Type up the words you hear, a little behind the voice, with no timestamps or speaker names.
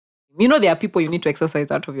You know, there are people you need to exercise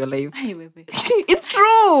out of your life. Wait. It's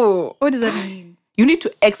true. What does that mean? You need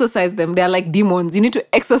to exercise them. They're like demons. You need to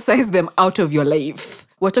exercise them out of your life.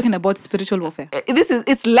 We're talking about spiritual warfare.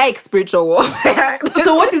 It's like spiritual warfare.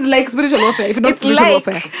 So what is like spiritual warfare if not spiritual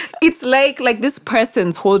warfare? It's like this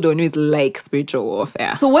person's hold on you is like spiritual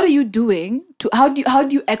warfare. So what are you doing how do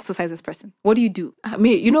you exercise this person? What do you do?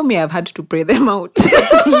 Me, I've had to pray them out.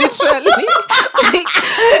 Literally.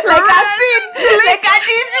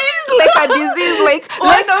 like a disease,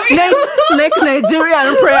 like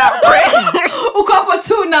Nigerian prayer. Ukapo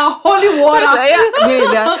too now, holy water.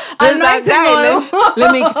 There's a guy.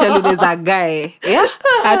 Let me tell you, there's a guy. Yeah,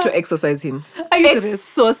 I had to exercise him.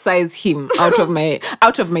 Exercise him out of my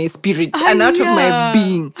spirit and out of my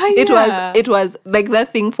being. It was like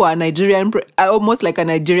that thing for a Nigerian, almost like a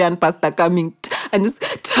Nigerian pastor coming and just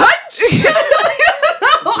touch.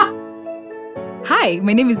 Hi,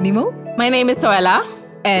 my name is Nemo. My name is Soela.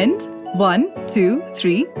 And 1, 2,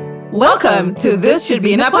 3. Welcome to This Should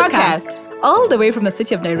Be in a Podcast. All the way from the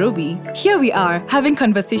city of Nairobi, here we are having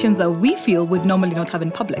conversations that we feel would normally not have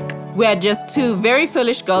in public. We are just two very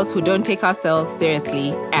foolish girls who don't take ourselves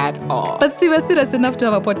seriously at all. But see, we're serious enough to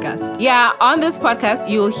have a podcast. Yeah, on this podcast,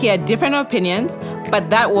 you'll hear different opinions, but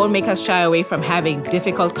that won't make us shy away from having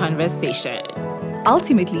difficult conversation.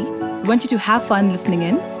 Ultimately, we want you to have fun listening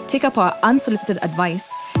in, take up our unsolicited advice,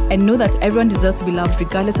 and know that everyone deserves to be loved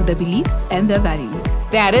regardless of their beliefs and their values.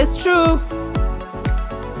 That is true.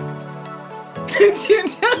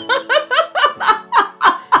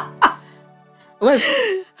 What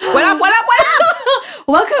up?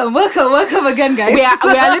 Welcome again, guys.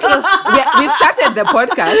 We've started the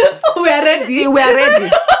podcast. We are ready.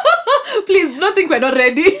 Please don't think we're not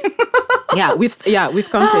ready. We've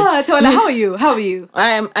come to. Tola, how are you? I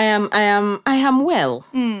am well.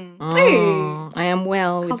 I am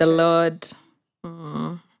well with the Lord.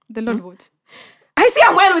 The Lord what? I say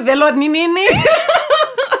I'm well with the Lord, Nini.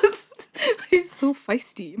 He's so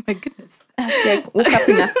feisty. My goodness. Woke up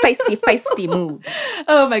in a feisty mood.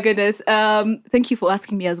 Oh my goodness. Thank you for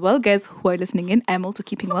asking me as well, guys who are listening in. I'm also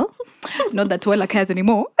keeping well. Not that Tola cares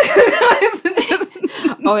anymore.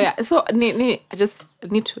 Oh yeah. So I just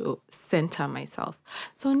need to center myself.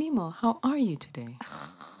 So Nemo, how are you today?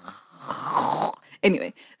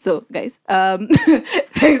 Anyway, so guys,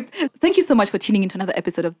 thank you so much for tuning into another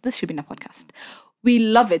episode of This Should Be in a Podcast. We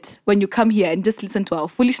love it when you come here and just listen to our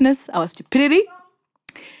foolishness, our stupidity,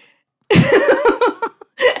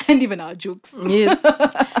 and even our jokes. Yes.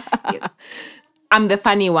 I'm the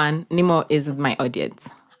funny one. Nemo is my audience.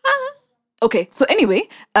 Okay, so anyway,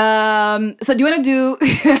 so do you want to do...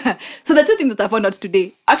 So the two things that I found out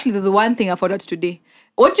today. Actually, there's one thing I found out today.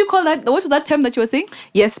 What do you call that? What was that term that you were saying?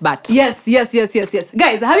 Yes, but. Yes.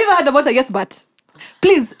 Guys, have you ever heard about a yes, but?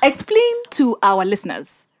 Please explain to our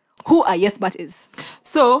listeners who a yes, but is.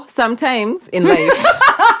 So, sometimes in life...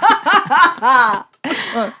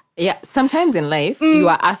 sometimes in life, you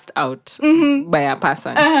are asked out by a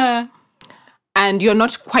person. And you're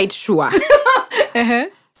not quite sure.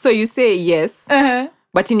 So you say yes,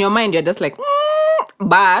 but in your mind you're just like,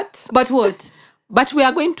 but what? But we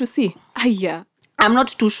are going to see. Yeah. I'm not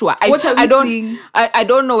too sure. What are we seeing? I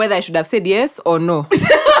don't know whether I should have said yes or no.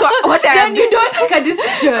 So then you don't make a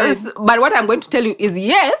decision. But what I'm going to tell you is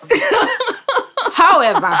yes.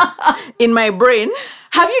 However, in my brain,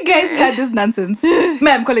 have you guys heard this nonsense?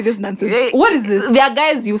 I'm calling this nonsense. What is this? There are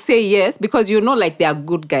guys you say yes because you know like they are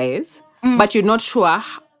good guys, but you're not sure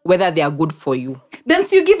whether they are good for you. Then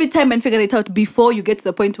so you give it time and figure it out before you get to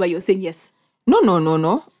the point where you're saying yes.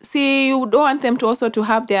 No. See, you don't want them to also to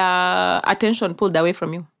have their attention pulled away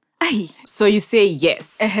from you. Aye. So you say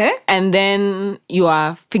yes. And then you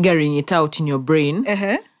are figuring it out in your brain.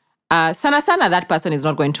 Sana, that person is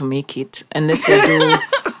not going to make it unless they do...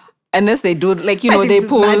 Unless they do, like,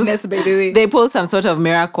 they pull some sort of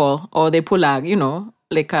miracle or they pull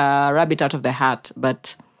like a rabbit out of the hat.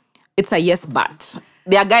 But it's a yes, but.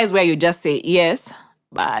 There are guys where you just say yes,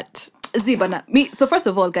 but. So first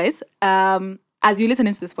of all, guys, as you listen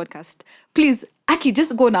into this podcast, please, Aki,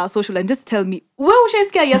 just go on our social and just tell me, where should I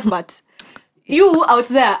scare yes, but? You out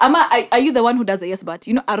there, are you the one who does a yes, but?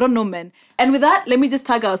 I don't know, man. And with that, let me just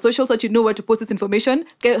tag our socials so that you know where to post this information.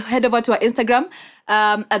 Head over to our Instagram,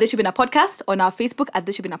 at This Should Be in a Podcast, on our Facebook, at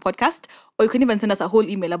This Should Be in a Podcast, or you can even send us a whole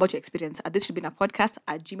email about your experience at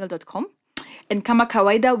thisshouldbeinaPodcast@gmail.com. And kama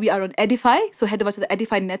kawaida, we are on Edify, so head over to the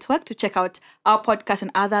Edify network to check out our podcast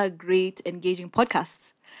and other great, engaging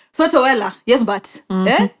podcasts. So, Toela, yes, but,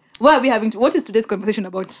 what is today's conversation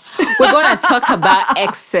about? We're going to talk about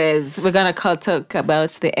exes. We're going to talk about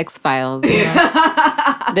the X-Files.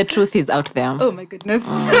 The truth is out there. Oh, my goodness.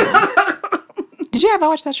 Did Did you ever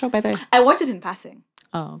watch that show, by the way? I watched it in passing.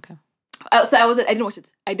 Oh, okay. So I didn't watch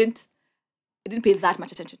it. I didn't pay that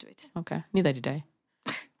much attention to it. Okay. Neither did I.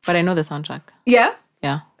 But I know the soundtrack. Yeah?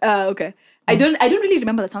 Yeah. Okay. I don't really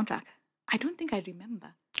remember the soundtrack. I don't think I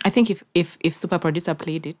remember. I think if Super Producer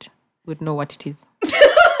played it, we'd know what it is.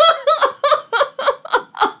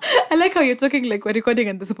 I like how you're talking like we're recording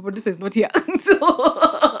and the super producer is not here.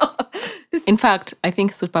 In fact, I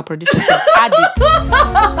think Super Producer should add it.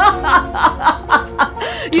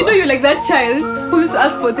 You know, you're like that child who used to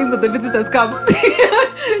ask for things when the visitors come.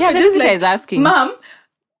 Yeah, the visitor is asking. Mom,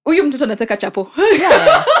 huyu mtoto anataka chapo.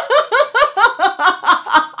 Yeah.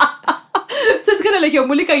 So it's kind of like you're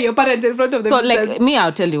mulika your parent in front of the visitors. Like me,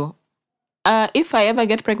 I'll tell you. If I ever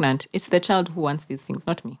get pregnant, it's the child who wants these things,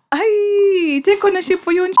 not me. Take ownership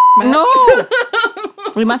for your own man. No.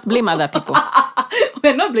 We must blame other people.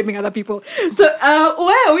 We're not blaming other people. So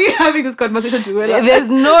why are we having this conversation together? There's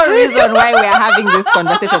no reason why we're having this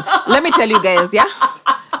conversation. Let me tell you guys, yeah?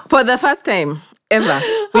 For the first time ever,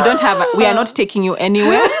 we are not taking you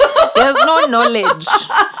anywhere. There's no knowledge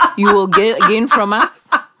you will gain from us.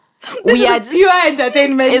 You are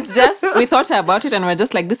entertainment. It's just, we thought about it and we're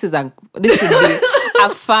just like, this should be a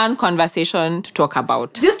fun conversation to talk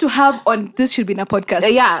about. Just to have on, this should be in a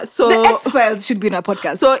podcast. Yeah, so the X-Files should be in a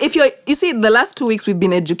podcast. So if you see, the last 2 weeks we've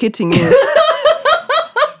been educating you.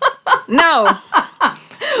 Now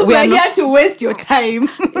we are here to waste your time.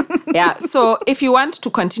 Yeah, so if you want to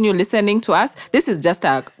continue listening to us, this is just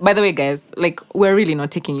by the way, guys, like, we're really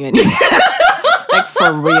not taking you anywhere. Like,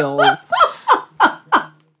 for reals.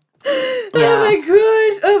 Yeah.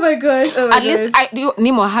 Oh my gosh. At least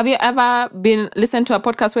Nemo, have you ever listened to a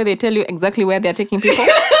podcast where they tell you exactly where they're taking people?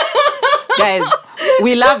 Guys,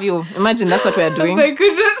 we love you. Imagine that's what we're doing. Oh my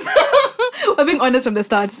goodness. We're being honest from the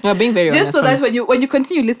start. We're being very honest. Just so that when you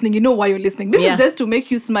continue listening, you know why you're listening. This is just to make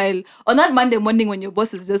you smile. On that Monday morning when your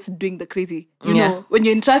boss is just doing the crazy. You know, when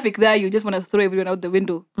you're in traffic there, you just want to throw everyone out the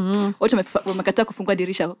window. Wamekataa kufungua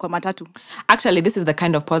dirisha kwa matatu. Actually, this is the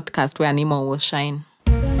kind of podcast where Nemo will shine.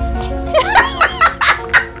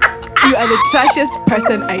 You are the trashiest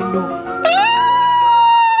person I know.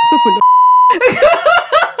 So full of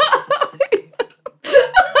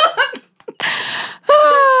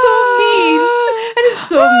so mean. That is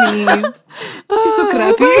so mean. You're so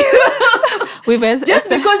crappy. Just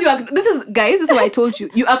because this is what I told you.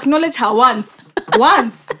 You acknowledge her once.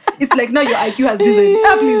 It's like now your IQ has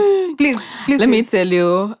risen. Please. Let me tell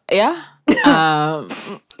you. Yeah.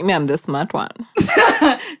 Me, I'm the smart one.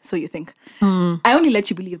 So you think. I only let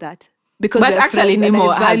you believe that. Because but actually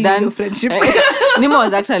Nemo has done friendship. Nemo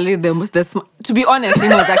was actually the to be honest,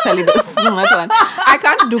 Nemo was actually the smart one. I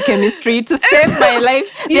can't do chemistry to save my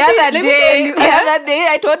life. The other day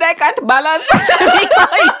I told her I can't balance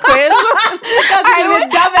equation.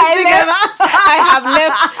 I have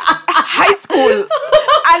left high school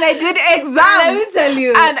and I did exams. Let me tell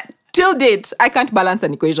you. And till date, I can't balance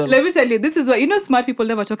an equation. Let me tell you, this is why, smart people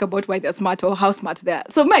never talk about why they're smart or how smart they are.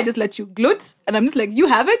 So I just let you gloat, and I'm just like, you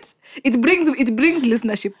have it. It brings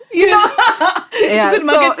listenership. You know, it's good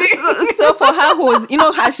marketing. So for her, who was,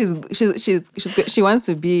 how she wants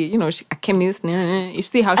to be, a chemist. You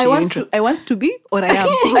see how she I want to be or I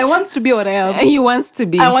am. I want to be or I am. He wants to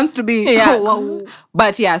be. I want to be. Yeah. Oh, wow.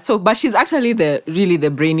 But yeah, but she's actually really the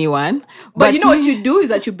brainy one. But you know what you do is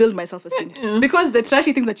that you build my self-esteem because the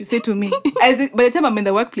trashy things that you say to me, by the time I'm in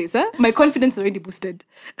the workplace, my confidence is already boosted.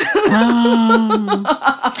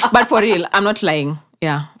 But for real, I'm not lying.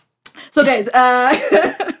 Yeah. So guys,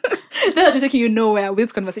 that's actually taking you nowhere with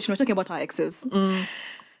this conversation. We're talking about our exes.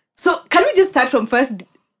 So can we just start from first?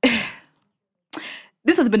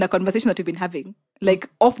 This has been a conversation that we've been having, like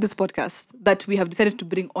off this podcast, that we have decided to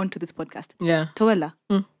bring onto this podcast. Yeah. Tawela,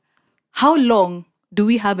 how long do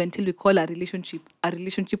we have until we call a relationship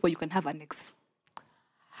where you can have an ex?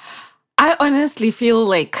 I honestly feel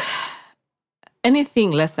like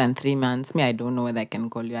anything less than 3 months, I don't know whether I can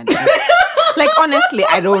call you an ex. Like, honestly,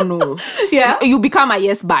 I don't know. Yeah. You become a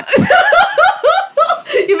yes, but.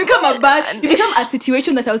 You become a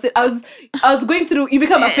situation that I was going through. You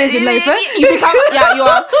become a phase in life. You become,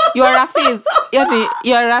 you are a phase.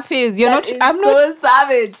 You're a phase. You're not. I'm so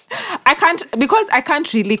savage. I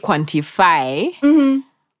can't really quantify.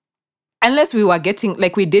 Unless we were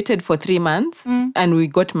we dated for 3 months and we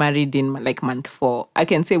got married in like month 4. I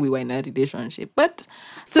can say we were in a relationship. But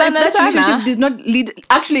so if that relationship did not lead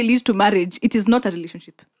to marriage, it is not a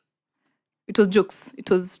relationship. It was jokes. It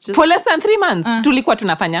was just for less than 3 months. Tulikuwa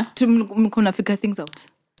tunafanya. Kuna figure things out.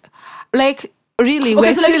 Like really, okay,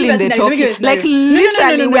 we're so still in the talking. Like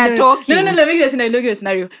literally, we are talking. No, let me give you a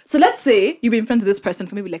scenario. So let's say you've been friends with this person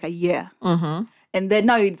for maybe like a year. And then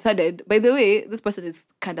now you decided, by the way, this person is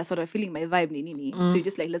kind of sort of feeling my vibe, nini. So you're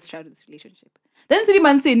just like, let's try out this relationship. Then 3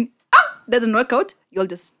 months in, doesn't work out. You'll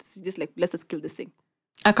just like, let's just kill this thing.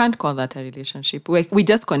 I can't call that a relationship. We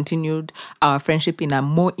just continued our friendship in a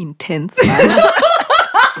more intense manner.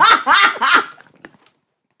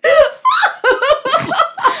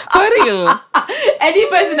 For real. Any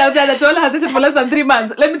person out there that told her this for less than 3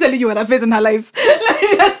 months, let me tell you what a phase in her life. Let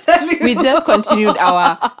me just tell you. We just continued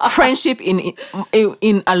our friendship in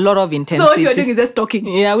a lot of intensity. So what you're doing is just talking.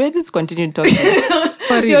 Yeah, we just continued talking.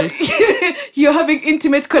 For real. You're having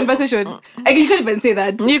intimate conversation. You can't even say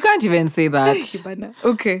that. You can't even say that.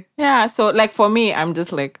 Okay. Yeah, so like for me, I'm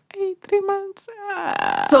just like, hey, 3 months.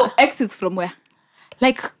 So X is from where?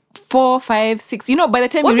 Like 4, 5, 6. You know, by the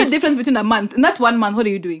time what's the difference between a month? In that 1 month, what are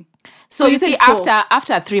you doing? So you see,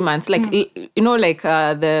 after 3 months, like, you know, like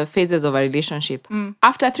the phases of a relationship,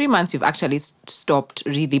 after 3 months, you've actually stopped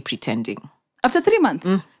really pretending. After 3 months?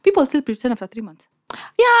 People still pretend after 3 months.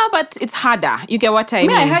 Yeah, but it's harder. You get what I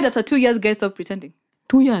mean? I heard after 2 years, guys stop pretending.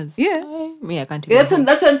 2 years? Yeah. Me, I can't even.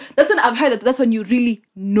 That's when I've heard that's when you really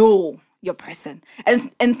know your person.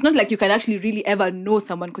 And it's not like you can actually really ever know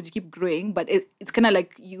someone because you keep growing, but it's kind of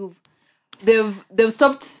like they've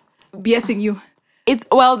stopped BSing you.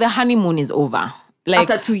 The honeymoon is over. Like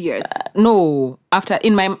after 2 years. No, after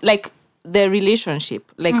the relationship,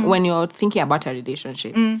 when you're thinking about a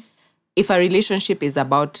relationship, if a relationship is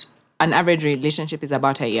about, an average relationship is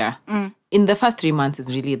about a year, in the first 3 months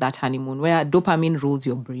is really that honeymoon where dopamine rules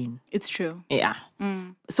your brain. It's true. Yeah.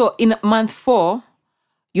 So in month 4,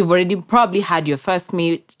 you've already probably had your first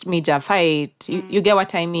major fight. You get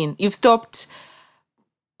what I mean? You've stopped.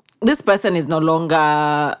 This person is no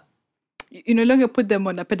longer... You no longer put them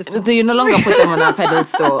on a pedestal. You no longer put them on a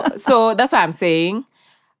pedestal. So that's what I'm saying.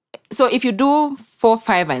 So if you do 4,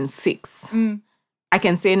 5, and 6, I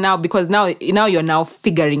can say now, because now you're now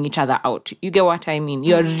figuring each other out. You get what I mean?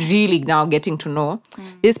 You're really now getting to know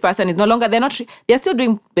this person is no longer, they're still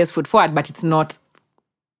doing best foot forward, but it's not,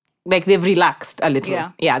 like they've relaxed a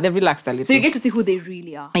little. Yeah, they've relaxed a little. So you get to see who they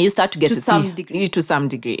really are. And you start to get to some see. Degree. To some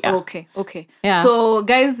degree, yeah. Okay. Yeah. So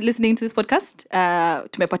guys listening to this podcast,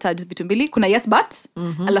 tumepata vitu mbili. Kuna yes but.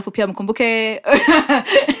 Alafu pia mkumbuke.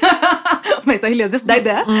 My Swahili has just died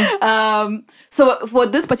there. So for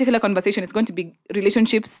this particular conversation, it's going to be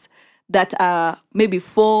relationships that are maybe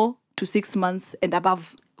 4 to 6 months and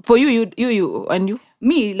above. For you, and you?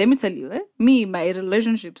 Me, let me tell you, my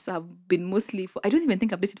relationships have been mostly I don't even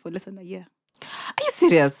think I've dated for less than a year. Are you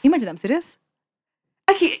serious? Imagine I'm serious.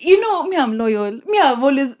 Okay, me, I'm loyal.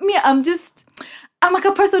 I'm like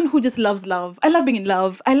a person who just loves love. I love being in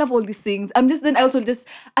love. I love all these things. I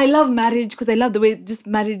love marriage because I love the way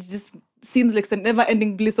marriage just seems like a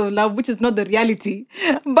never-ending bliss of love, which is not the reality.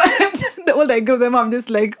 But the older I grow them, I'm just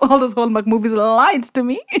like, all those Hallmark movies lied to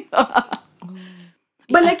me.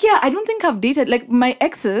 But I don't think I've dated, my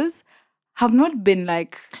exes have not been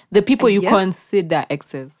the people you consider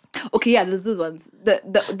exes. Okay, yeah, there's those ones. There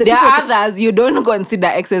are others you don't consider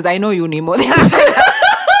exes. I know you, Nemo.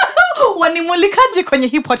 Wanimulikaje kwenye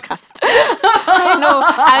hii podcast.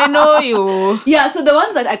 I know you. Yeah, so the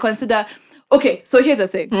ones that I consider... Okay, so here's the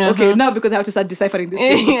thing. Okay, now because I have to start deciphering this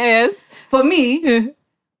thing. Yes. For me,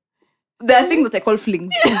 there are things that I call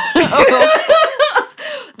flings.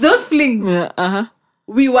 Those flings...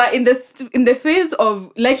 We were in the phase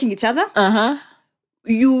of liking each other. There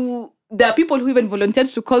are people who even volunteered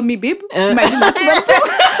to call me babe. I didn't ask them to.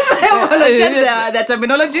 Volunteered their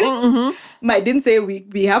terminologies. I didn't say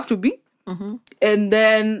we have to be. And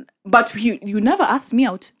then, but you never asked me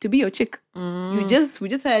out to be your chick. We just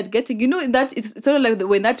started getting, that it's sort of like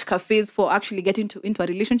when that phase for actually getting into a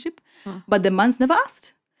relationship. But the man's never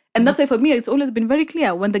asked. And that's why for me, it's always been very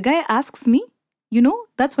clear. When the guy asks me,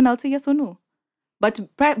 that's when I'll say yes or no. But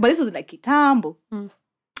this was kitambo.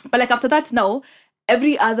 But after that now,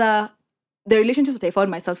 the relationships that I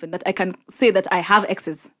found myself in that I can say that I have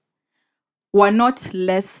exes were not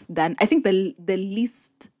less than, I think the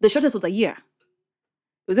shortest was a year.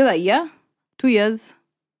 Was it a year? 2 years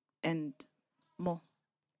and more.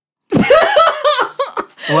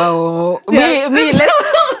 Wow. Yeah.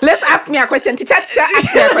 Let's ask me a question. Teacher, ask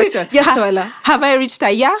me a question. Yes, Toela. Have I reached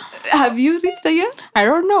a year? Have you reached a year? I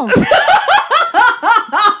don't know.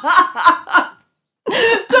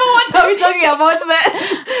 So what are we talking about then?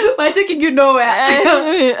 We're taking you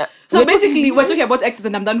nowhere. So basically, we're talking about exes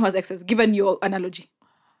and I'm done who has exes, given your analogy.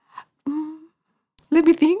 Let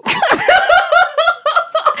me think.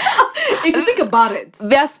 If you think about it.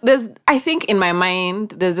 There's I think in my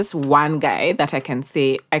mind, there's just one guy that I can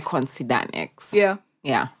say I consider an ex. Yeah.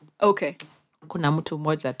 Yeah. Okay. kuna mtu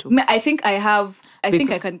mmoja tu. I think I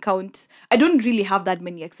can count. I don't really have that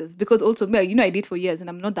many exes because also, I date for years and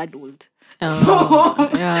I'm not that old.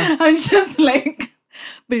 I'm just like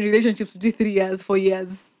been in relationships for 3 years, 4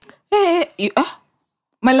 years.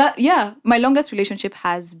 My longest relationship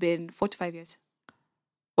has been 4 to 5 years.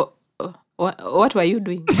 What were you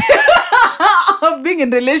doing? Being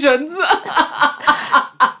in relations.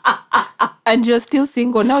 And you're still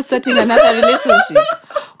single, now starting another relationship.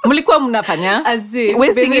 Mulikuwa mnafanya?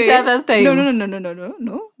 Wasting each other's time. No.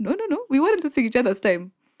 We weren't wasting each other's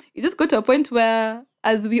time. You just got to a point where,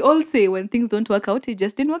 as we all say, when things don't work out, it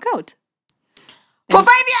just didn't work out. For 5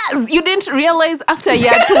 years! You didn't realize after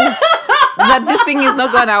year 2 that this thing is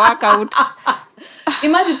not going to work out.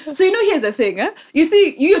 Imagine. So, here's the thing. You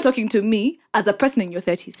see, you're talking to me as a person in your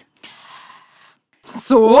 30s.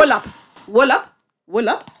 So? Wall up,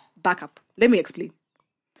 back up. Let me explain.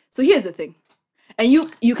 So, here's the thing. And you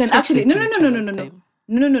can actually... No.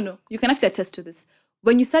 You can actually attest to this.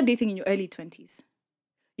 When you start dating in your early 20s,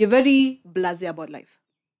 you're very blasé about life.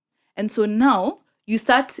 And so now, you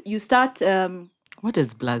start... What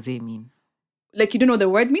does blasé mean? Like, you don't know what the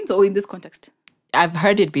word means, or in this context? I've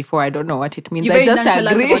heard it before. I don't know what it means. You're I just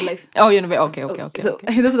agree. About life. Oh, okay. So,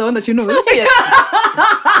 okay. This is the one that you know.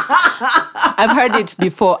 I've heard it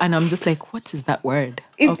before, and I'm just like, what is that word?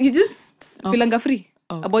 You just feeling free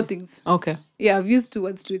about things. Okay. Yeah, I've used 2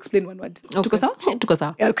 words to explain 1 word. Okay.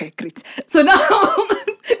 Tukosa. Okay, great. So now,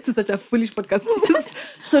 this is such a foolish podcast.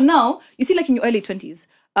 So now, you see, like in your early 20s,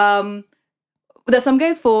 there's some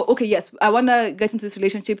guys I want to get into this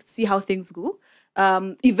relationship, see how things go.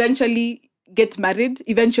 Eventually get married,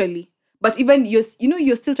 But even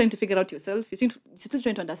you're still trying to figure out yourself. You're still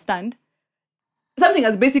trying to understand something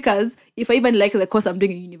as basic as if I even like the course I'm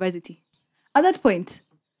doing in university. At that point,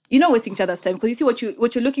 you're not wasting each other's time because you see what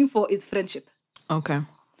you're looking for is friendship. Okay.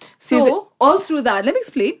 So all through that, let me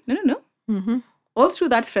explain. No. Mm-hmm. All through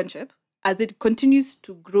that friendship, as it continues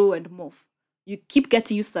to grow and morph, you keep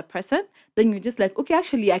getting used to that person. Then you're just like, okay,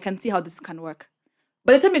 actually, I can see how this can work.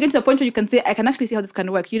 By the time you get to a point where you can say, I can actually see how this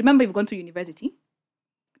can work, you remember you've gone through university,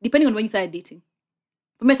 depending on when you started dating.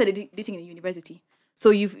 For me, I started dating in university.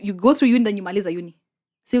 So you go through uni, then you maliza uni.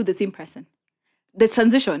 Still with the same person. The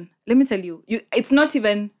transition, let me tell you, it's not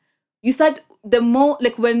even, you start, the more,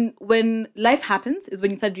 like when life happens, is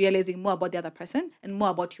when you start realizing more about the other person and more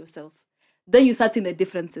about yourself. Then you start seeing the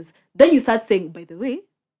differences. Then you start saying, by the way,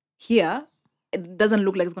 here, it doesn't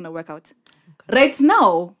look like it's going to work out. Okay. Right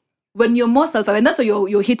now, when you're more self-aware, and that's why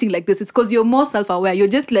you're hitting like this, it's because you're more self-aware. You're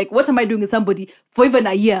just like, what am I doing with somebody for even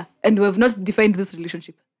a year and we have not defined this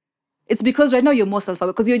relationship? It's because right now you're more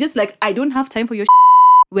self-aware because you're just like, I don't have time for your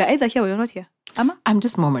We're either here or you're not here. I'm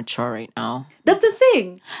just more mature right now. That's the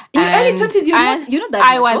thing. In your early 20s, you're not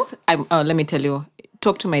that mature. Let me tell you.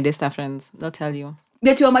 Talk to my Desta friends. They'll tell you.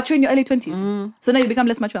 That you are mature in your early 20s. So now you become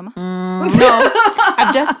less mature, No. I'm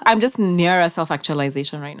just nearer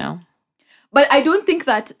self-actualization right now. But I don't think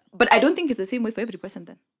it's the same way for every person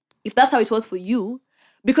then. If that's how it was for you,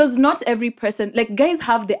 because not every person, like guys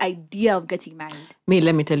have the idea of getting married.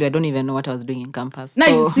 Let me tell you, I don't even know what I was doing in campus. Now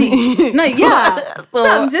you see. So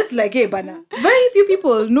I'm just like, hey, Bana. Very few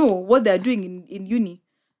people know what they're doing in uni.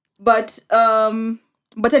 But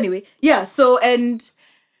anyway, yeah. So, and,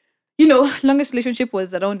 longest relationship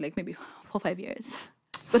was around like maybe 4 or 5 years.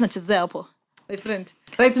 Because not just there, my friend.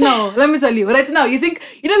 Right now, let me tell you. Right now, you think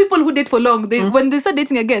people who date for long, when they start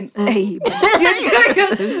dating again, hey.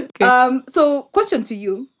 Okay. So, question to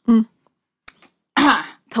you,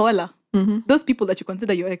 Tawala. Those people that you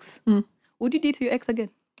consider your ex, would you date your ex again?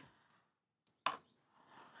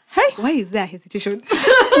 Hey, why is there hesitation?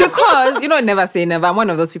 Because never say never. I'm one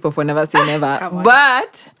of those people for never say never.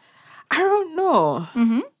 But I don't know.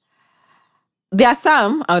 There are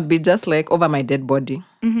some I would be just like over my dead body.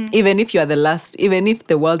 Even if you are the last, even if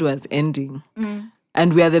the world was ending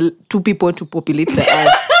and we are the 2 people to populate the earth,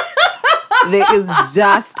 there is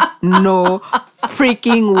just no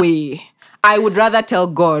freaking way. I would rather tell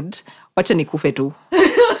God, wacha nikufe tu.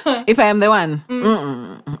 If I am the one,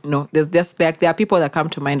 no. There are people that come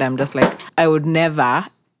to mind. I'm just like, I would never,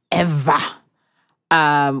 ever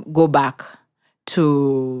go back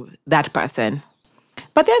to that person.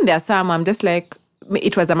 But then there are some, I'm just like,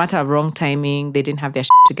 it was a matter of wrong timing. They didn't have their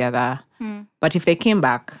shit together. But if they came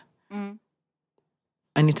back and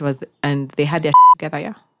they had their shit together,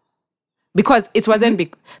 yeah. Because it wasn't,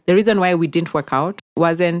 the reason why we didn't work out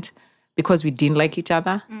wasn't because we didn't like each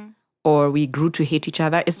other or we grew to hate each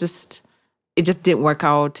other. It just didn't work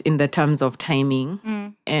out in the terms of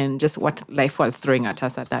timing and just what life was throwing at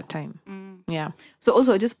us at that time. Yeah. So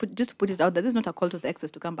also just to put it out there, this is not a call to the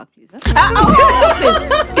exes to come back, please. Huh? Please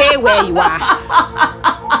stay where you are.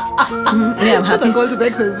 I'm happy. Not a call to the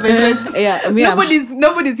exes, my friends. Yeah,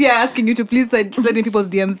 nobody's here asking you to please send in people's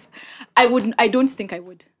DMs. I don't think I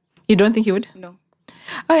would. You don't think you would? No.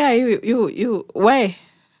 Oh yeah, you. Why?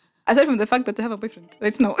 Aside from the fact that I have a boyfriend,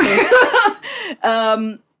 right? No.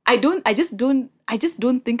 I just don't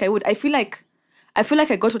think I would. I feel like I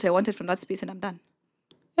got what I wanted from that space and I'm done.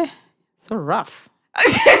 So rough.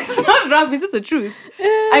 It's not rough, it's just the truth.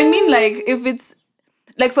 I mean, like, if it's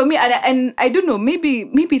like for me, and I don't know, maybe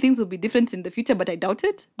things will be different in the future, but I doubt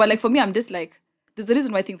it. But like for me, I'm just like, there's a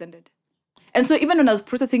reason why things ended. And so even when I was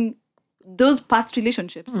processing those past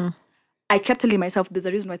relationships, I kept telling myself there's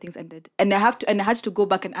a reason why things ended. And I had to go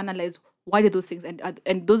back and analyze, why did those things end?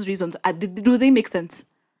 And those reasons, do they make sense?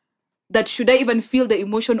 That should I even feel the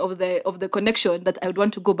emotion of the connection that I would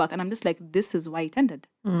want to go back? And I'm just like, this is why it ended.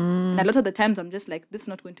 And a lot of the times I'm just like, this is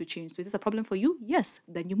not going to change. So is this a problem for you? Yes.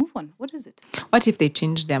 Then you move on. What is it? What if they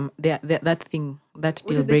change them? That thing, that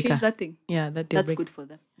deal breaker. What if they change that thing? Yeah, that deal breaker. That's good for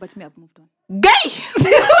them. But me, I've moved on. Gay!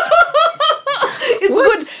 It's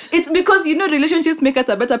what? Good. It's because, relationships make us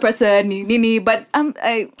a better person. But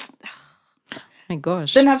my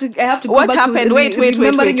gosh. Then I have to go what back happened? to wait,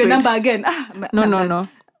 remembering your number again. No.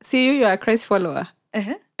 See, you are a Christ follower.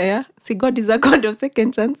 Yeah. See, God is a God of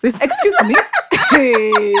second chances. Excuse me.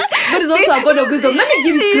 God is also a God of wisdom. Let me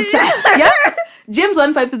give you scripture. Yeah. James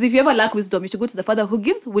 1:5 says, if you ever lack wisdom, you should go to the Father who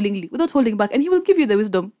gives willingly, without holding back, and he will give you the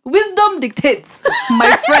wisdom. Wisdom dictates, my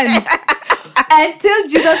friend. Until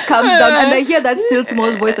Jesus comes down and I hear that still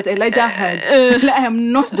small voice that Elijah heard, I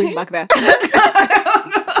am not going back there.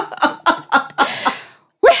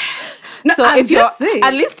 No, so if you're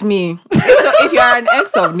at least me, so if you're an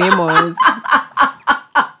ex of Nemo's,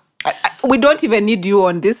 we don't even need you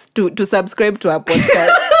on this to subscribe to our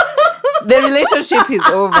podcast. The relationship is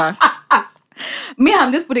over. Me,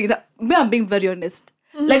 I'm just putting it up. Me, I'm being very honest.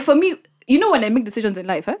 Like for me, when I make decisions in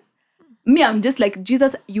life, me, I'm just like,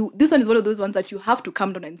 Jesus, this one is one of those ones that you have to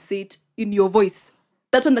come down and say it in your voice.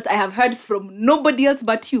 That's one that I have heard from nobody else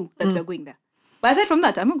but you that we're going there. But aside from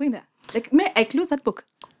that, I'm not going there. Like, I closed that book.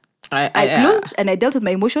 I closed and I dealt with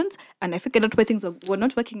my emotions and I figured out why things were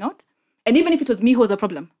not working out. And even if it was me who was a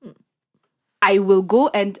problem, I will go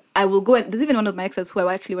and there's even one of my exes who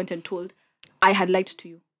I actually went and told, I had lied to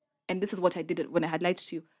you. And this is what I did when I had lied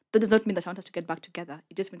to you. That does not mean that I want us to get back together.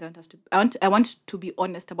 It just means I want to be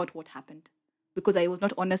honest about what happened. Because I was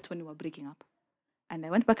not honest when we were breaking up. And I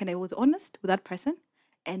went back and I was honest with that person.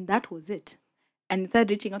 And that was it. And instead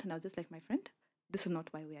reaching out and I was just like, my friend, this is not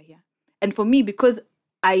why we are here. And for me, because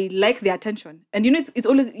I like the attention. And it's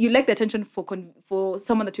always, you like the attention for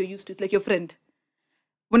someone that you're used to. It's like your friend.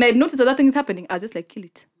 When I noticed that thing is happening, I was just like, kill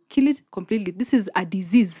it completely. This is a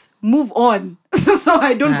disease. Move on. So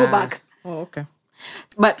I don't go back. Oh, okay.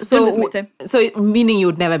 But so meaning you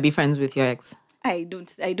would never be friends with your ex? I don't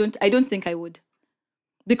think I would.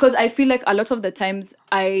 Because I feel like a lot of the times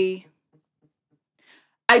I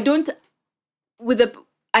have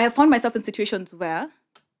found myself in situations where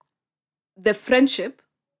the friendship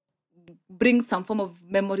brings some form of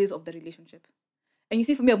memories of the relationship. And you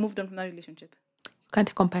see, for me, I've moved on from that relationship. You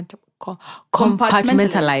can't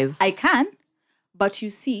compartmentalize. I can, but you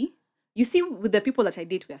see, with the people that I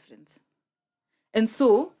date, we are friends. And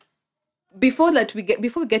so, before we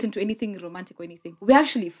get into anything romantic or anything, we're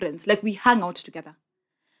actually friends. Like, we hang out together.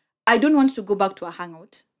 I don't want to go back to a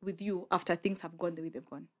hangout with you after things have gone the way they've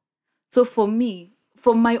gone. So for me,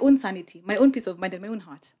 for my own sanity, my own peace of mind and my own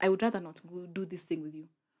heart, I would rather not go do this thing with you.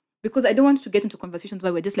 Because I don't want to get into conversations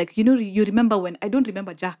where we're just like, you remember when? I don't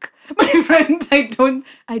remember Jack. My friend,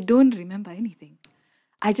 I don't remember anything.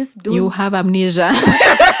 I just don't. You have amnesia.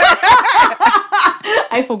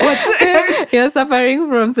 I forgot. You're suffering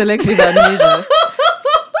from selective amnesia.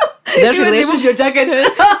 Your jacket.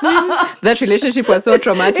 That relationship was so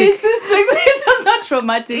traumatic. It was not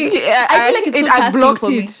traumatic. Yeah, I feel like it's so tasking for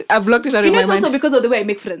me. I blocked it out of my mind. It's also because of the way I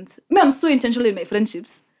make friends. I'm so intentional in my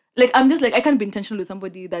friendships. Like, I'm just like, I can't be intentional with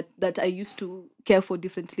somebody that I used to care for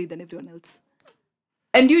differently than everyone else.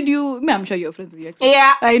 And I'm sure you're friends with your ex.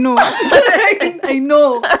 Yeah. I know. I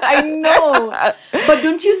know. But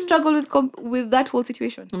don't you struggle with that whole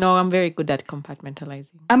situation? No, I'm very good at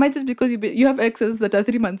compartmentalizing. Am I just because you have exes that are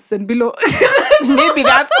 3 months and below? Maybe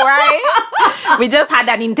that's why. We just had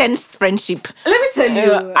an intense friendship. Let me tell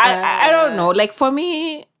you. I don't know. Like, for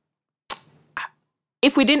me,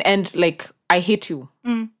 if we didn't end, like, I hate you.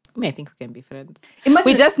 I think we can be friends.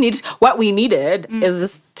 We just need, what we needed is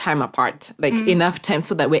just time apart, like enough time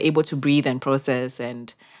so that we're able to breathe and process,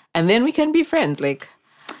 and then we can be friends. Like,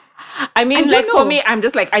 I mean, don't like know. for me, I'm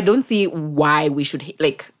just like, I don't see why we should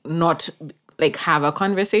like not like have a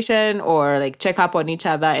conversation or like check up on each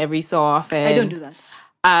other every so often. I don't do that.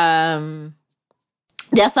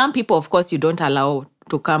 There are some people, of course, you don't allow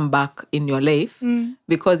to come back in your life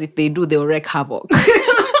because if they do, they'll wreak havoc.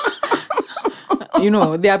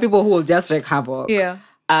 There are people who will just wreak havoc. Yeah.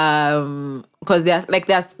 Because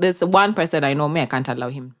there's one person I know, I can't allow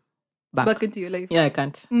him back into your life. Yeah, I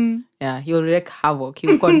can't. Yeah, he'll wreak havoc.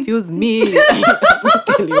 He'll confuse me. I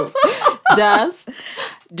tell you.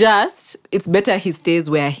 Just it's better he stays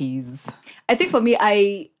where he's. I think for me,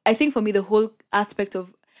 the whole aspect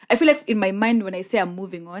of, I feel like in my mind when I say I'm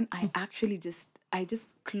moving on, I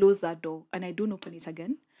just close that door and I don't open it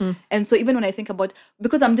again. And so even when I think about,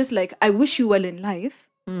 because I'm just like, I wish you well in life.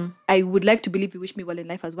 I would like to believe you wish me well in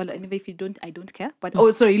life as well. And if you don't, I don't care. But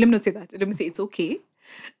sorry, let me not say that. Let me say it's okay.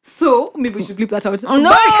 So maybe we should bleep that out.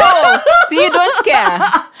 No, so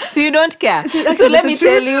you don't care. So let me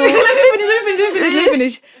tell you. Let me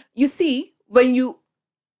finish. You see,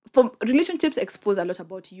 from relationships expose a lot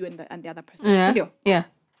about you and the other person. Yeah.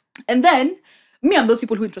 And then me, I'm those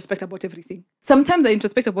people who introspect about everything. Sometimes I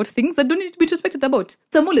introspect about things that don't need to be introspected about.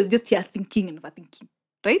 So I'm always just here thinking and overthinking.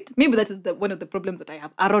 Right? Maybe that is one of the problems that I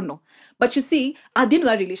have. I don't know. But you see, at the end of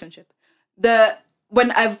that relationship,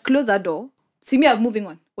 when I've closed that door, see me, I'm moving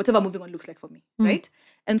on. Whatever moving on looks like for me. Right?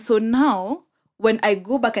 And so now, when I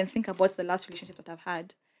go back and think about the last relationship that I've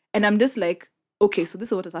had, and I'm just like, okay, so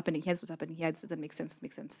this is what is happening. Here's what's happening here. It doesn't make sense.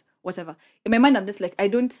 Makes sense. Whatever. In my mind, I'm just like, I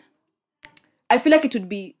feel like it would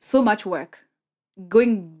be so much work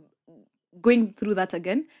going through that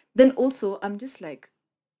again. Then also, I'm just like,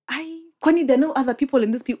 Kwani, there are no other people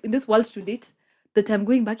in this world to date that I'm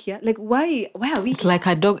going back here. Like, why are we? It's like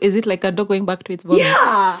a dog. Is it like a dog going back to its vomit?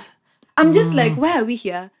 Yeah. I'm just like, why are we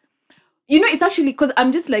here? It's actually because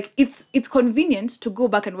I'm just like, it's convenient to go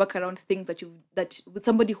back and work around things that with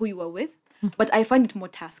somebody who you were with, but I find it more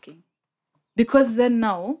tasking because then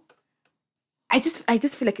now, I just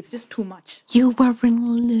feel like it's just too much. You were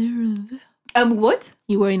in love. What?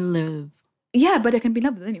 You were in love. Yeah, but I can be in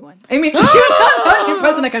love with anyone. I mean, you're not the only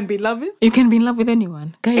person I can be in love with. You can be in love with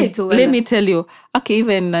anyone. Guys, let me tell you. Okay,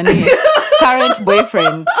 even current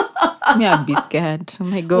boyfriend. Me, I'd be scared. Oh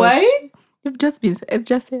my gosh. Why? I've just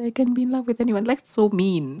said I can be in love with anyone. Like, so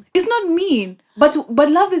mean. It's not mean. But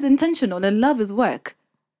love is intentional and love is work.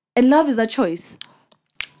 And love is a choice.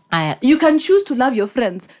 You can choose to love your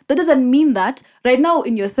friends. That doesn't mean that right now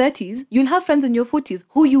in your 30s, you'll have friends in your 40s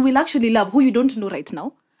who you will actually love, who you don't know right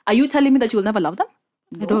now. Are you telling me that you will never love them?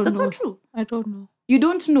 No, that's not true. I don't know. You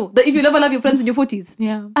don't know that if you never love your friends in your 40s?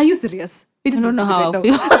 Yeah. Are you serious? You just don't know how. Right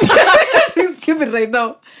now. You're stupid right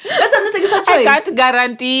now. That's I'm just like, it's a choice. I can't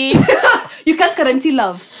guarantee. You can't guarantee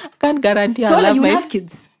love. Can't guarantee. Tola, you will have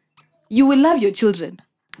kids. You will love your children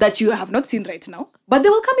that you have not seen right now, but they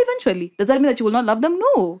will come eventually. Does that mean that you will not love them?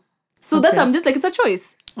 No. So that's I'm just like, it's a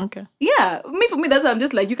choice. Okay. Yeah. For me, that's I'm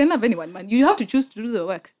just like, you can love anyone, man. You have to choose to do the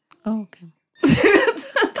work. Oh, okay.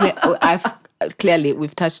 Clearly,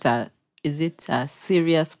 we've touched is it a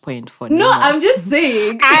serious point for No, Nemo? I'm just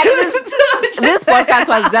saying. This podcast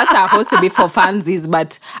was just supposed to be for funsies,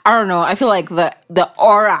 but I don't know. I feel like the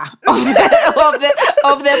aura of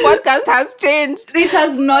the podcast has changed. It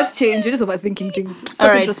has not changed. You're just overthinking things. Stop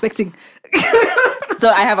right. introspecting. So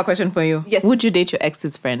I have a question for you. Yes. Would you date your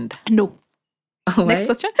ex's friend? No. Why? Next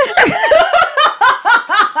question.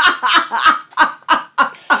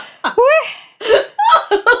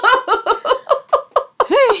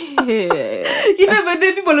 But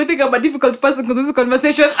then people will think I'm a difficult person because of this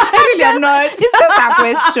conversation. I really am not. It's just a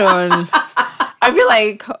question. I feel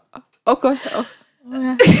like, okay.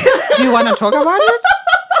 Yeah. Do you want to talk about it?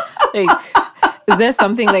 Like, is there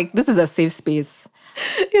something like, this is a safe space?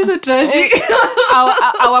 You're so trashy.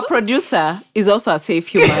 Our producer is also a safe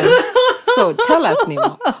human. So tell us,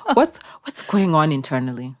 Nemo, what's going on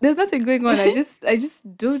internally? There's nothing going on. I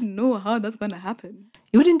just don't know how that's going to happen.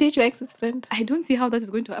 You wouldn't date your ex's friend? I don't see how that is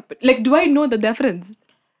going to happen. Like, do I know that they're friends?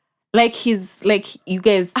 Like you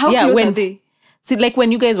guys. How close are they? See, like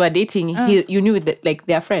when you guys were dating, you knew that like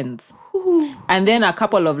they're friends. Ooh. And then a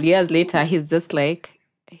couple of years later, he's just like,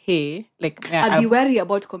 hey, like I'd be wary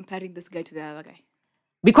about comparing this guy to the other guy.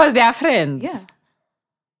 Because they are friends. Yeah.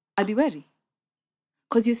 I'd be wary.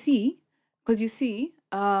 Because you see,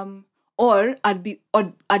 or I'd be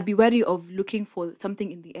wary of looking for something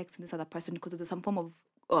in the ex in this other person because there's some form of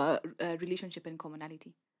relationship and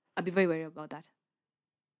commonality. I'd be very wary about that.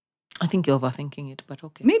 I think you're overthinking it, but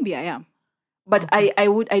okay. Maybe I am. But okay.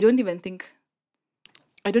 I don't even think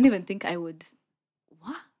I would.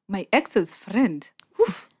 What? My ex's friend.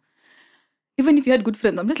 Oof. Even if you had good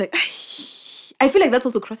friends, I'm just like, I feel like that's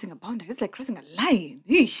also crossing a boundary. It's like crossing a line.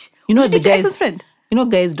 Yeesh. You know, Would the you date your guys. ex's friend? You know,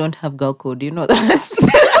 guys don't have girl code. You know that.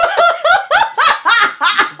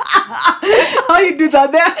 How you do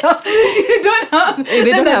that there? You don't have. They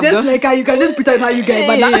don't have just girl- like you can just pretend how you get.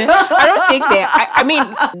 But Yeah. I don't think they. I mean,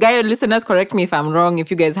 guy listeners, correct me if I'm wrong. If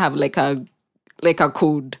you guys have like a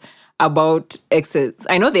code about exes,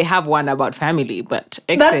 I know they have one about family, but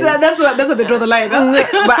exes. that's what they draw the line. Huh?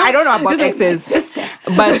 But I don't know about Just like my exes. sister.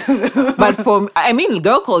 But for I mean,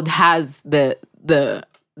 girl code has the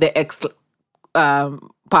ex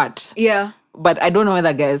part. Yeah. But I don't know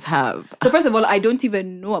whether guys have. So first of all, I don't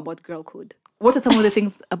even know about girl code. What are some of the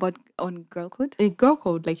things about on girl code? A girl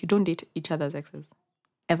code, like you don't date each other's exes.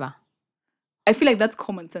 Ever. I feel like that's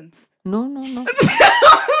common sense. No.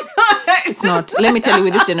 It's not. Let me tell you,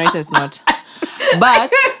 with this generation, it's not.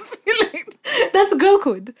 But That's girl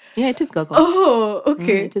code. yeah, it is girl code. Oh,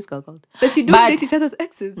 okay. It is girl code. That you don't But- date each other's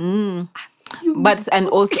exes. But and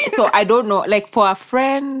also, so I don't know. Like for a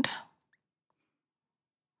friend,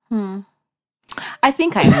 I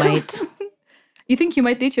think I might. You think you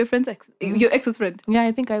might date your friend's ex, your ex's friend? Yeah,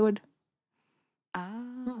 I think I would.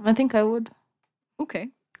 I think I would. Okay.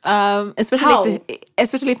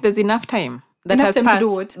 Especially if there's enough time that Enough has time to passed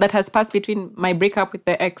do what? that has passed between my breakup with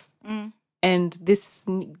the ex and this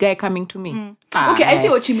guy coming to me. Okay, I see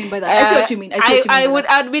what you mean by that. I see what you mean.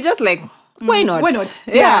 I'd be just like, why not? Why not?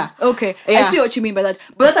 Yeah. Okay. Yeah. I see what you mean by that.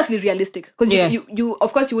 But that's actually realistic. Because Yeah. you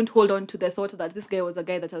of course you won't hold on to the thought that this guy was a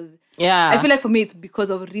guy that was Yeah. I feel like for me it's because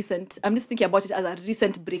of recent I'm just thinking about it as a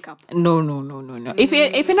recent breakup. No.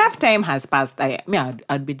 If enough time has passed,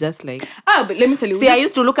 I'd be just like, But let me tell you. see, I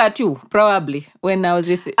used to look at you probably when I was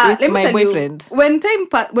with let me my tell you, boyfriend. when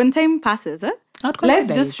time passes, I'd life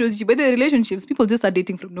consider just it. shows you. By the relationships, people just start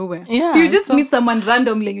dating from nowhere. Yeah, you just so- meet someone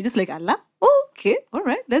randomly, and you're just like, Allah, okay, all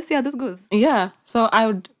right, let's see how this goes. Yeah. So I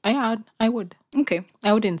would. Okay,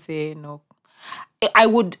 I wouldn't say no. I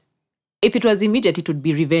would, if it was immediate, it would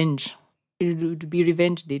be revenge. It would be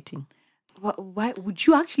revenge dating. why would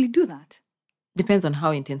you actually do that? Depends on how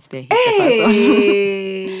intensely I hate the person.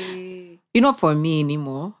 Hey. You know, for me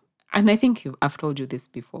anymore, and I think I've told you this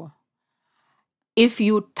before. If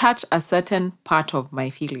you touch a certain part of my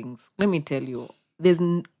feelings, let me tell you, there's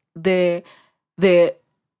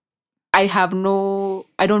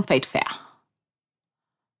I don't fight fair.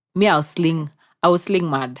 Me, I will sling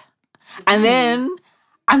mad. And then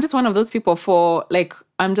I'm just one of those people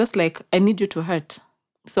I'm just like, I need you to hurt.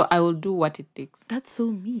 So I will do what it takes. That's so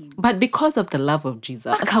mean. But because of the love of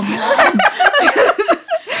Jesus. Come on.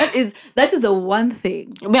 that is the one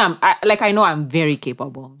thing. I know I'm very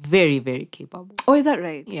capable. Very, very capable. Oh, is that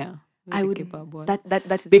right? Yeah. I would capable. that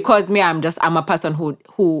is Because me, I'm a person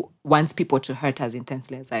who wants people to hurt as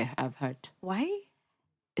intensely as I have hurt. why?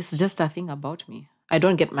 It's just a thing about me. I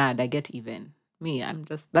don't get mad, I get even. Me,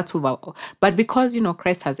 that's who but because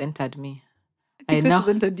Christ has entered me. Christ has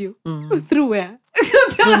entered you. Through where?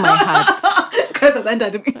 Through my heart. Christ has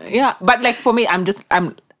entered me. Yeah. But like for me, I'm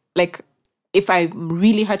like, if I'm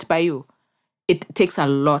really hurt by you, it takes a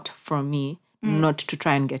lot from me not to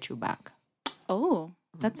try and get you back. Oh,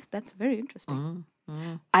 that's very interesting.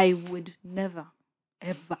 I would never,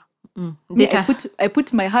 ever. Me, I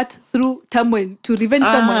put my heart through turmoil to revenge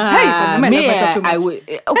someone. Hey, but I would.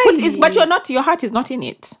 But your heart is not in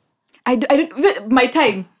it. I don't. My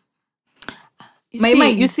time. My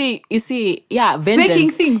mind. You see, yeah, vengeance. Making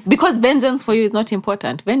things. Because vengeance for you is not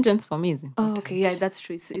important. Vengeance for me is important. Oh, okay, yeah, that's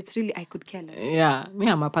true. It's really I could care less. Yeah, me,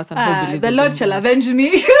 I'm a person who believes The in Lord shall vengeance. avenge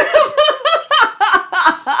me.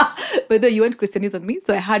 But though you went Christianese on me,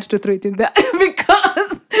 so I had to throw it in there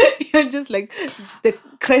because you're just like the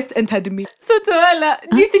Christ entered me. So Toala,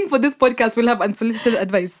 do you think for this podcast we'll have unsolicited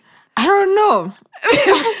advice? I don't know.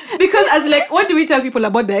 Because as like, what do we tell people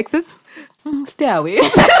about the exes? Stay away.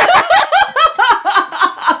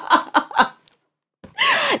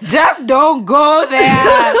 Just don't go there.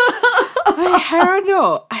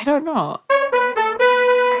 I don't know.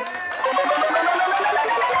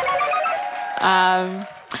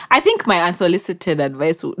 I think my unsolicited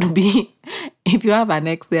advice would be, if you have an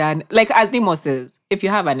ex, like as Nemo says, if you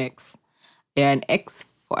have an ex, they're an ex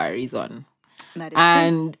for a reason. That is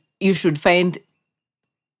And you should find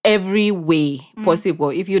every way possible.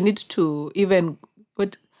 If you need to even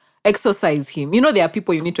exorcise him. There are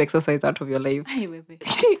people you need to exorcise out of your life.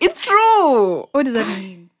 true. It's true. What does that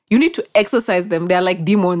mean? You need to exorcise them. They're like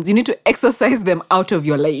demons. You need to exorcise them out of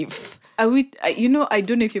your life. Are we? I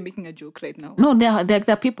don't know if you're making a joke right now. No,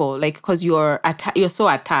 they're people. Like, because you're so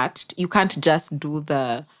attached, you can't just do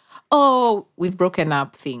the, we've broken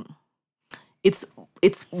up thing. It's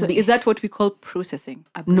So is that what we call processing?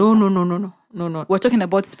 No. We're talking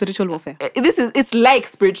about spiritual warfare. It's like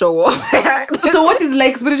spiritual warfare. So what is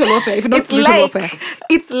like spiritual warfare if not spiritual warfare?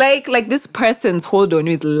 It's like this person's hold on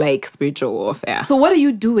you is like spiritual warfare. So what are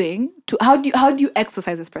you doing how do you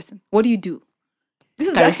exercise this person? What do you do? This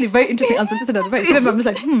is actually very interesting unsolicited advice. I'm just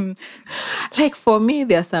like, Like for me,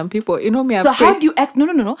 there are some people, me. So how do you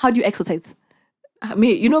No. How do you exercise?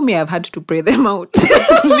 Me, I've had to pray them out.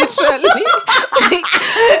 Literally.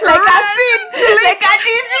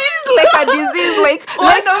 like a disease,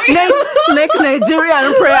 like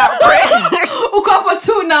Nigerian prayer.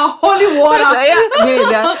 Ukapo now, holy water.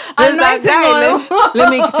 There's a guy. Let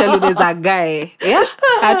me tell you, there's a guy. Yeah,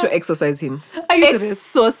 I had to exercise him.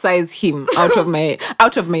 Exorcise him out of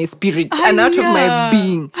my spirit and out of my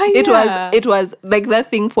being. It was like that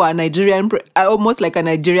thing for a Nigerian, almost like a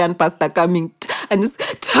Nigerian pastor coming and just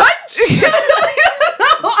touch.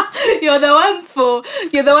 You're the ones for.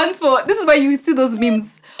 This is why you see those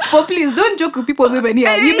memes. But please don't joke with people's women here.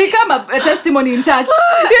 You become a testimony in church.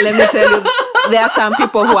 Let me tell you, there are some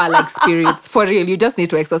people who are like spirits. For real, you just need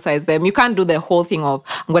to exercise them. You can't do the whole thing of,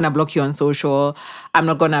 I'm going to block you on social. I'm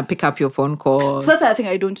not going to pick up your phone call. So that's the thing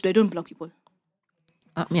I don't do. I don't block people.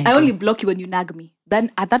 I only block you when you nag me.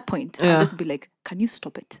 Then at that point, I'll just be like, can you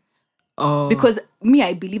stop it? Oh. Because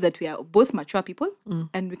I believe that we are both mature people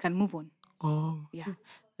and we can move on. Oh. Yeah.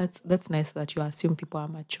 That's nice that you assume people are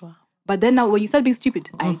mature. But then now when you start being stupid,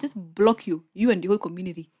 I just block you and the whole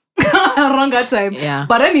community. Around that time. Yeah.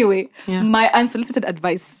 But anyway, my unsolicited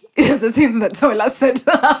advice is the same that Sola said.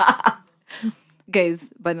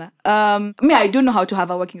 Guys, but I don't know how to have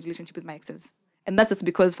a working relationship with my exes. And that's just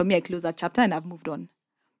because for me, I closed that chapter and I've moved on.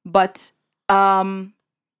 But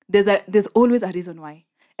there's always a reason why.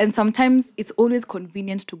 And sometimes it's always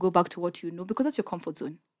convenient to go back to what you know because that's your comfort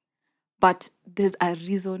zone. But there's a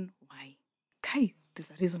reason why. Kai, there's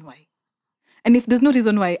a reason why. And if there's no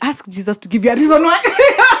reason why, ask Jesus to give you a reason why.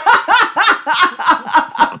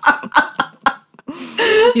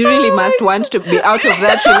 You really must want to be out of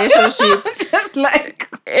that relationship. Just like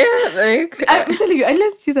I'm telling you,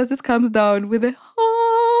 unless Jesus just comes down with a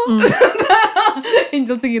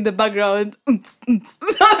angel singing in the background.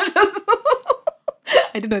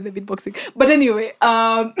 I don't know the beatboxing. But anyway,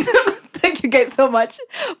 thank you guys so much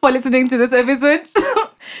for listening to this episode.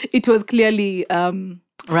 It was clearly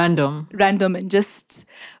random and just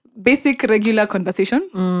basic regular conversation.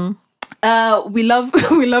 We love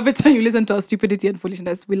it when you listen to our stupidity and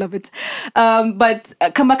foolishness. We love it. But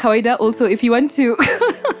kama kawaida, also if you want to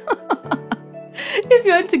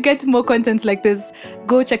get more content like this,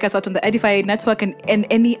 go check us out on the Edify Network and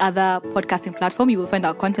any other podcasting platform. You will find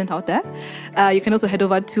our content out there. You can also head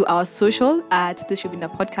over to our social at This Should Be In A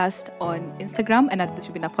Podcast on Instagram and at This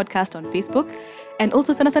Should Be In A Podcast on Facebook. And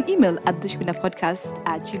also send us an email at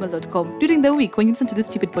thisshouldbeinapodcast@gmail.com. During the week, when you listen to this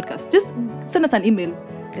stupid podcast, just send us an email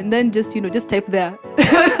and then just type there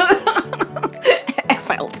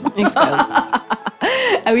X-Files.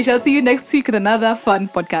 And we shall see you next week with another fun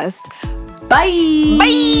podcast. Bye.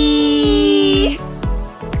 Bye.